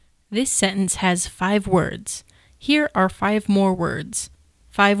This sentence has 5 words. Here are 5 more words.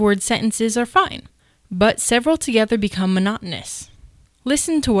 5-word sentences are fine, but several together become monotonous.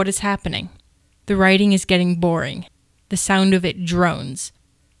 Listen to what is happening. The writing is getting boring. The sound of it drones.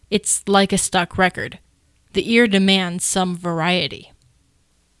 It's like a stuck record. The ear demands some variety.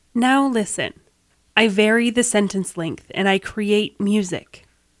 Now listen. I vary the sentence length and I create music.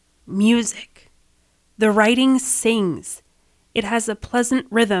 Music. The writing sings. It has a pleasant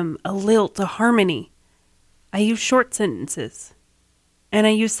rhythm, a lilt, a harmony. I use short sentences. And I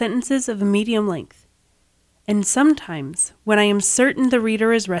use sentences of a medium length. And sometimes, when I am certain the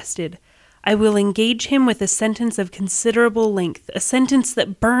reader is rested, I will engage him with a sentence of considerable length, a sentence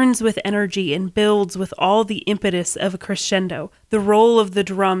that burns with energy and builds with all the impetus of a crescendo, the roll of the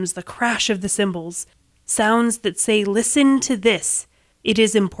drums, the crash of the cymbals, sounds that say, "Listen to this, it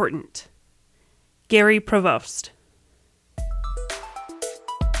is important." Gary Provost.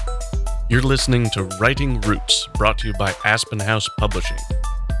 You're listening to Writing Roots, brought to you by Aspen House Publishing.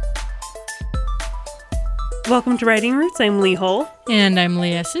 Welcome to Writing Roots. I'm Lee Hull. And I'm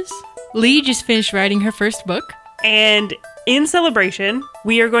Lee Esses. Lee just finished writing her first book. And in celebration,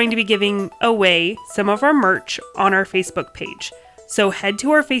 we are going to be giving away some of our merch on our Facebook page. So head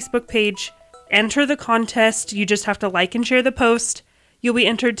to our Facebook page, enter the contest. You just have to like and share the post. You'll be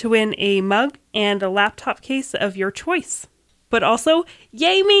entered to win a mug and a laptop case of your choice. But also,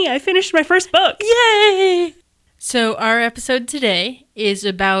 yay me, I finished my first book. Yay! So our episode today is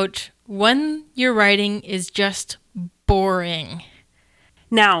about when your writing is just boring.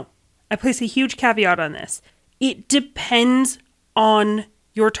 Now, I place a huge caveat on this. It depends on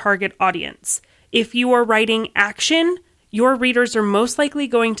your target audience. If you are writing action, your readers are most likely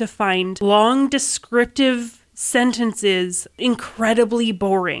going to find long, descriptive sentences incredibly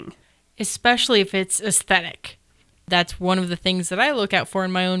boring. Especially if it's aesthetic. That's one of the things that I look out for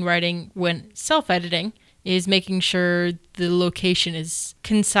in my own writing when self-editing, is making sure the location is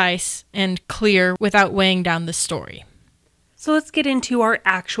concise and clear without weighing down the story. So let's get into our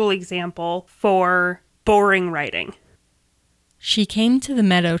actual example for boring writing. She came to the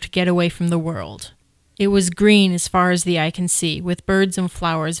meadow to get away from the world. It was green as far as the eye can see, with birds and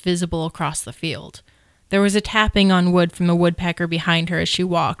flowers visible across the field. There was a tapping on wood from the woodpecker behind her as she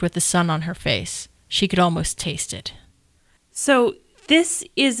walked with the sun on her face. She could almost taste it. So this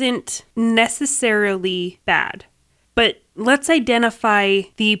isn't necessarily bad, but let's identify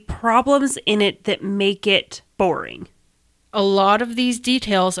the problems in it that make it boring. A lot of these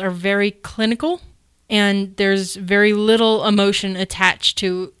details are very clinical, and there's very little emotion attached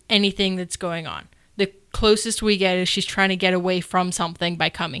to anything that's going on. The closest we get is she's trying to get away from something by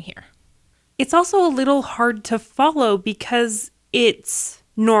coming here. It's also a little hard to follow because it's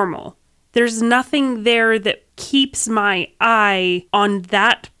normal. There's nothing there that keeps my eye on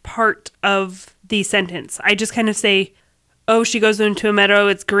that part of the sentence. I just kind of say, oh, she goes into a meadow,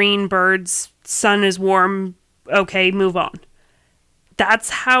 it's green, birds, sun is warm, okay, move on. That's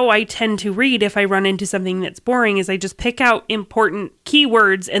how I tend to read if I run into something that's boring, is I just pick out important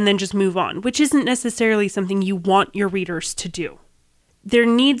keywords and then just move on, which isn't necessarily something you want your readers to do. There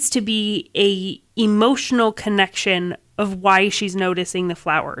needs to be a emotional connection of why she's noticing the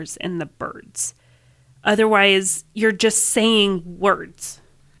flowers and the birds. Otherwise, you're just saying words.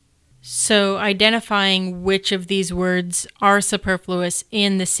 So identifying which of these words are superfluous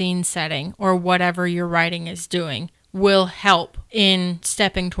in the scene setting or whatever your writing is doing will help in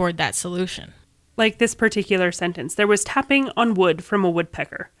stepping toward that solution. Like this particular sentence, there was tapping on wood from a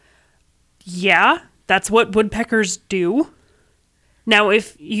woodpecker. Yeah, that's what woodpeckers do. Now,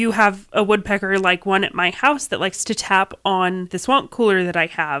 if you have a woodpecker like one at my house that likes to tap on the swamp cooler that I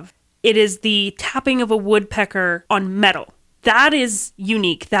have, it is the tapping of a woodpecker on metal. That is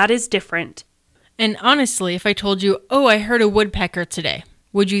unique. That is different. And honestly, if I told you, oh, I heard a woodpecker today,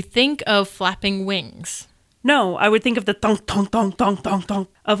 would you think of flapping wings? No, I would think of the thunk, thunk, thunk, thunk, thunk, thunk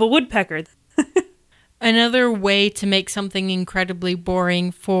of a woodpecker. Another way to make something incredibly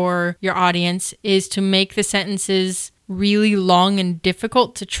boring for your audience is to make the sentences really long and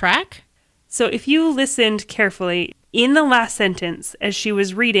difficult to track. So if you listened carefully, in the last sentence, as she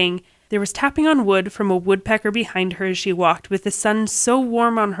was reading, there was tapping on wood from a woodpecker behind her as she walked, with the sun so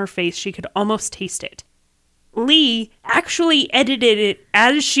warm on her face she could almost taste it. Lee actually edited it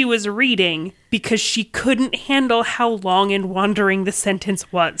as she was reading because she couldn't handle how long and wandering the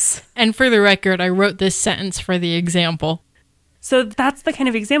sentence was. And for the record, I wrote this sentence for the example. So that's the kind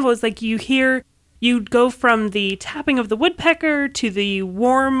of example. It's like you'd go from the tapping of the woodpecker to the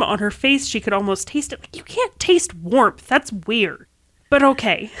warm on her face. She could almost taste it. Like, you can't taste warmth. That's weird. But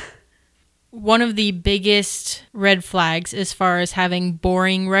okay. One of the biggest red flags as far as having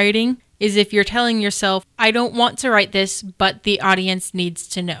boring writing is if you're telling yourself, I don't want to write this, but the audience needs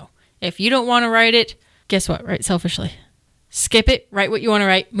to know. If you don't want to write it, guess what? Write selfishly. Skip it, write what you want to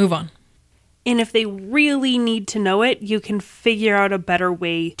write, move on. And if they really need to know it, you can figure out a better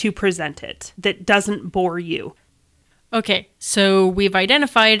way to present it that doesn't bore you. Okay, so we've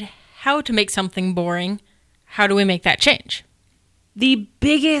identified how to make something boring. How do we make that change? The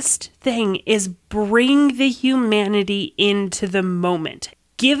biggest thing is bring the humanity into the moment.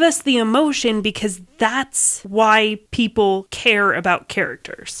 Give us the emotion because that's why people care about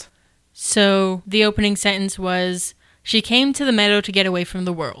characters. So the opening sentence was, she came to the meadow to get away from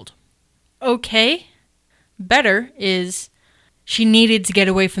the world. Okay. Better is, she needed to get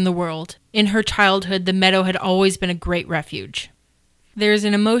away from the world. In her childhood, the meadow had always been a great refuge. There's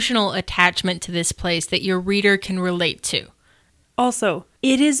an emotional attachment to this place that your reader can relate to. Also,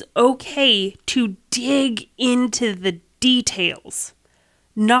 it is okay to dig into the details.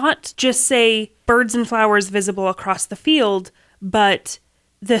 Not just say birds and flowers visible across the field, but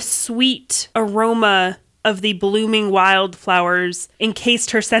the sweet aroma of the blooming wildflowers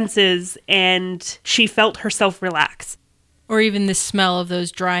encased her senses and she felt herself relax. Or even the smell of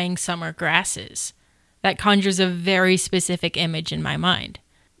those drying summer grasses. That conjures a very specific image in my mind.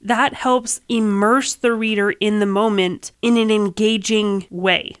 That helps immerse the reader in the moment in an engaging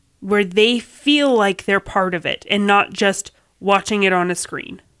way, where they feel like they're part of it and not just watching it on a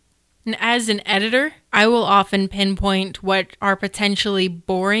screen. And as an editor, I will often pinpoint what are potentially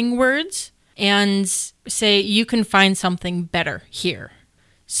boring words and say, you can find something better here.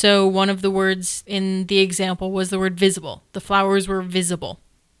 So one of the words in the example was the word visible. The flowers were visible.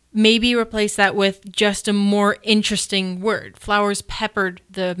 Maybe replace that with just a more interesting word. Flowers peppered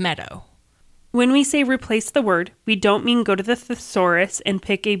the meadow. When we say replace the word, we don't mean go to the thesaurus and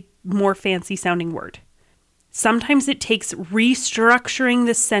pick a more fancy sounding word. Sometimes it takes restructuring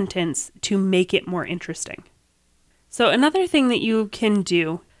the sentence to make it more interesting. So another thing that you can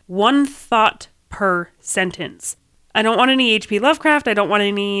do, one thought per sentence. I don't want any H.P. Lovecraft. I don't want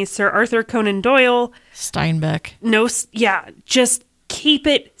any Sir Arthur Conan Doyle. Steinbeck. No, just keep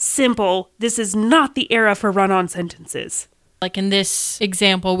it simple. This is not the era for run-on sentences. Like in this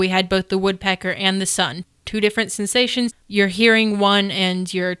example, we had both the woodpecker and the sun. Two different sensations. You're hearing one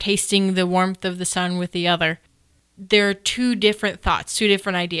and you're tasting the warmth of the sun with the other. There are two different thoughts, two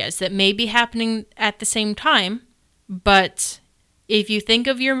different ideas that may be happening at the same time, but if you think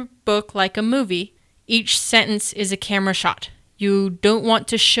of your book like a movie, each sentence is a camera shot. You don't want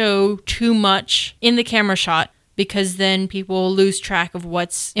to show too much in the camera shot because then people will lose track of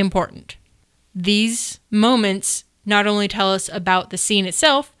what's important. These moments not only tell us about the scene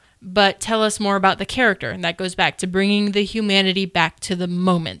itself, but tell us more about the character. And that goes back to bringing the humanity back to the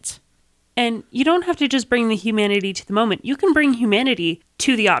moment. And you don't have to just bring the humanity to the moment. You can bring humanity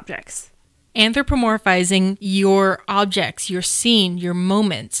to the objects. Anthropomorphizing your objects, your scene, your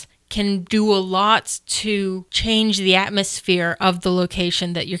moments can do a lot to change the atmosphere of the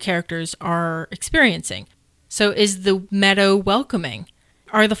location that your characters are experiencing. So is the meadow welcoming?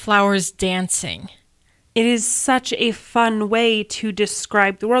 Are the flowers dancing? It is such a fun way to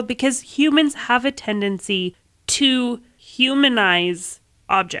describe the world because humans have a tendency to humanize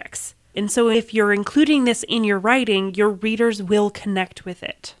objects. And so if you're including this in your writing, your readers will connect with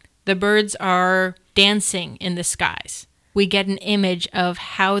it. The birds are dancing in the skies. We get an image of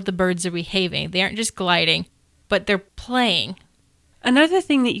how the birds are behaving. They aren't just gliding, but they're playing. Another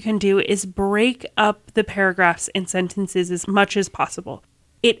thing that you can do is break up the paragraphs and sentences as much as possible.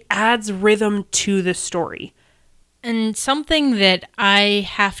 It adds rhythm to the story. And something that I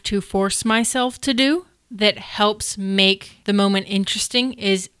have to force myself to do that helps make the moment interesting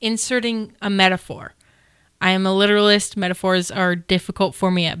is inserting a metaphor. I am a literalist. Metaphors are difficult for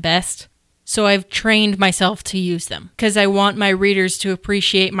me at best. So I've trained myself to use them because I want my readers to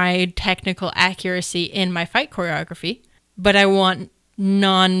appreciate my technical accuracy in my fight choreography, but I want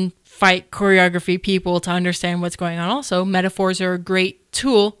non-fight choreography people to understand what's going on also. Metaphors are a great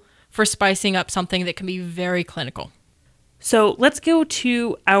tool for spicing up something that can be very clinical. So let's go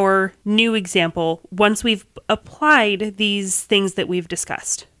to our new example once we've applied these things that we've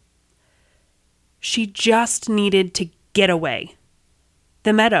discussed. She just needed to get away.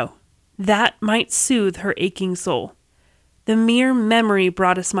 The meadow. That might soothe her aching soul. The mere memory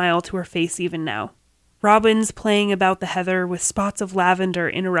brought a smile to her face even now. Robins playing about the heather with spots of lavender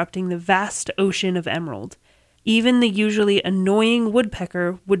interrupting the vast ocean of emerald. Even the usually annoying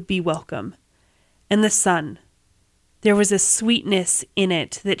woodpecker would be welcome. And the sun. There was a sweetness in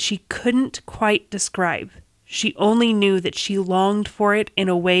it that she couldn't quite describe. She only knew that she longed for it in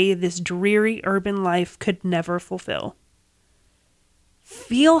a way this dreary urban life could never fulfill.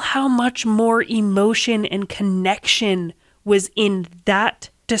 Feel how much more emotion and connection was in that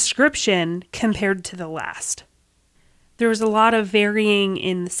description compared to the last. There was a lot of varying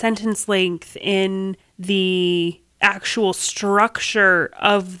in the sentence length, in the actual structure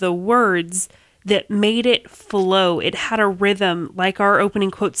of the words that made it flow. It had a rhythm. Like our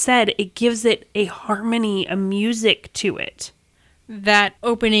opening quote said, it gives it a harmony, a music to it. That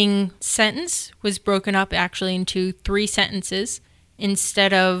opening sentence was broken up actually into 3 sentences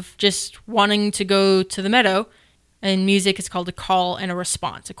instead of just wanting to go to the meadow. In music, it's called a call and a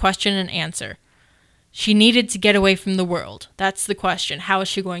response, a question and answer. She needed to get away from the world. That's the question. How is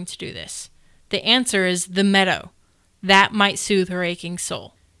she going to do this? The answer is the meadow. That might soothe her aching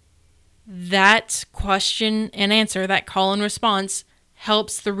soul. That question and answer, that call and response,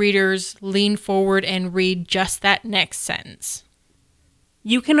 helps the readers lean forward and read just that next sentence.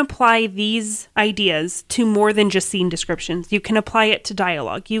 You can apply these ideas to more than just scene descriptions. You can apply it to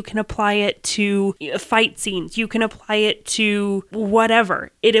dialogue. You can apply it to fight scenes. You can apply it to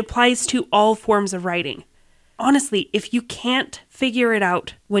whatever. It applies to all forms of writing. Honestly, if you can't figure it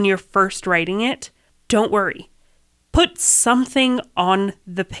out when you're first writing it, don't worry. Put something on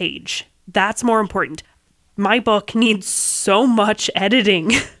the page. That's more important. My book needs so much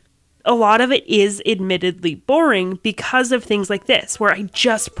editing. A lot of it is admittedly boring because of things like this, where I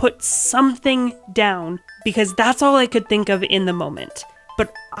just put something down because that's all I could think of in the moment.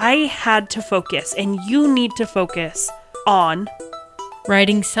 But I had to focus, and you need to focus on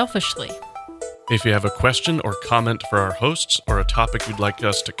writing selfishly. If you have a question or comment for our hosts or a topic you'd like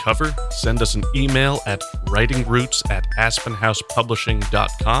us to cover, send us an email at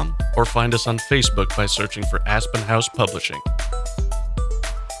writingroots@aspenhousepublishing.com or find us on Facebook by searching for Aspen House Publishing.